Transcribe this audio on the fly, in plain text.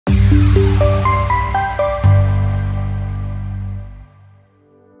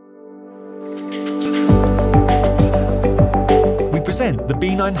Present the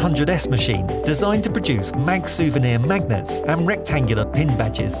B900S machine, designed to produce mag souvenir magnets and rectangular pin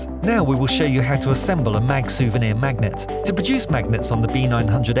badges. Now we will show you how to assemble a mag souvenir magnet. To produce magnets on the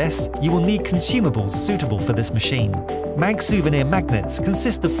B900S, you will need consumables suitable for this machine. Mag souvenir magnets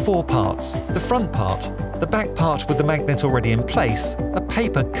consist of 4 parts: the front part, the back part with the magnet already in place, a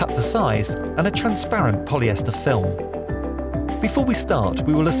paper cut to size, and a transparent polyester film. Before we start,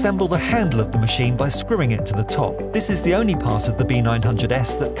 we will assemble the handle of the machine by screwing it to the top. This is the only part of the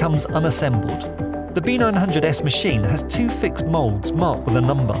B900S that comes unassembled. The B900S machine has 2 fixed moulds marked with a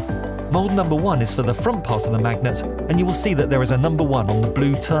number. Mould number 1 is for the front part of the magnet, and you will see that there is a number 1 on the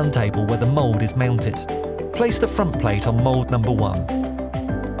blue turntable where the mould is mounted. Place the front plate on mould number 1.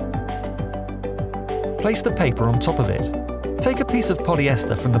 Place the paper on top of it. Take a piece of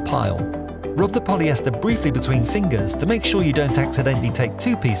polyester from the pile. Rub the polyester briefly between fingers to make sure you don't accidentally take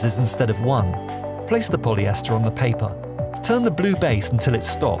 2 pieces instead of 1. Place the polyester on the paper. Turn the blue base until it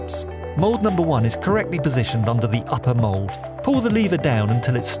stops. Mould number 1 is correctly positioned under the upper mould. Pull the lever down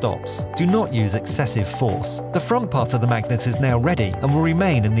until it stops. Do not use excessive force. The front part of the magnet is now ready and will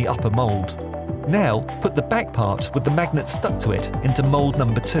remain in the upper mould. Now, put the back part with the magnet stuck to it into mould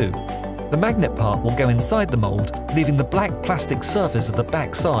number 2. The magnet part will go inside the mould, leaving the black plastic surface of the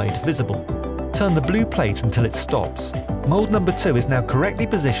back side visible. Turn the blue plate until it stops. Mould number 2 is now correctly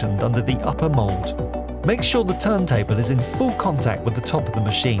positioned under the upper mould. Make sure the turntable is in full contact with the top of the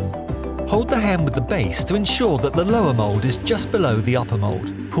machine. Hold the hand with the base to ensure that the lower mould is just below the upper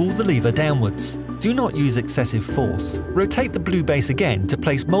mould. Pull the lever downwards. Do not use excessive force. Rotate the blue base again to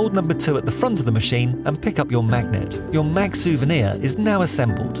place mould number 2 at the front of the machine and pick up your magnet. Your mag souvenir is now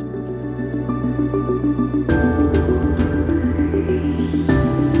assembled.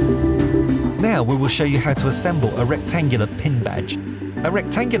 Now we will show you how to assemble a rectangular pin badge. A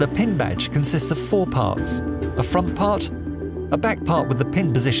rectangular pin badge consists of 4 parts: a front part, a back part with the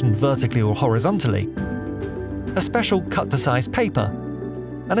pin positioned vertically or horizontally, a special cut-to-size paper,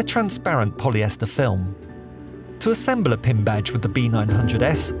 and a transparent polyester film. To assemble a pin badge with the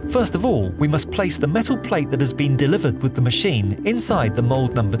B900S, first of all, we must place the metal plate that has been delivered with the machine inside the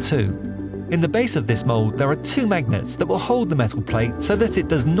mould number 2. In the base of this mould, there are 2 magnets that will hold the metal plate so that it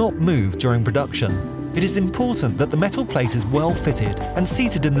does not move during production. It is important that the metal plate is well fitted and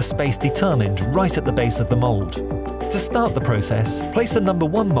seated in the space determined right at the base of the mould. To start the process, place the number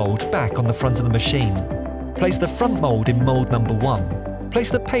 1 mould back on the front of the machine. Place the front mould in mould number 1. Place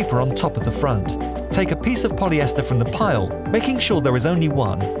the paper on top of the front. Take a piece of polyester from the pile, making sure there is only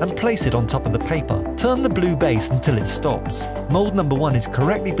 1, and place it on top of the paper. Turn the blue base until it stops. Mould number 1 is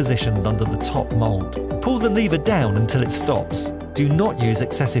correctly positioned under the top mould. Pull the lever down until it stops. Do not use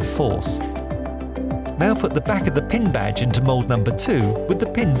excessive force. Now put the back of the pin badge into mould number 2 with the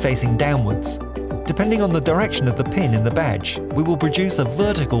pin facing downwards. Depending on the direction of the pin in the badge, we will produce a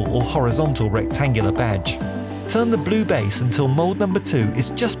vertical or horizontal rectangular badge. Turn the blue base until mould number 2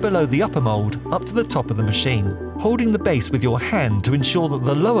 is just below the upper mould up to the top of the machine. Holding the base with your hand to ensure that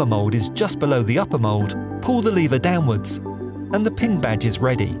the lower mould is just below the upper mould, pull the lever downwards, and the pin badge is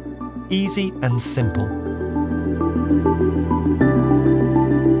ready. Easy and simple.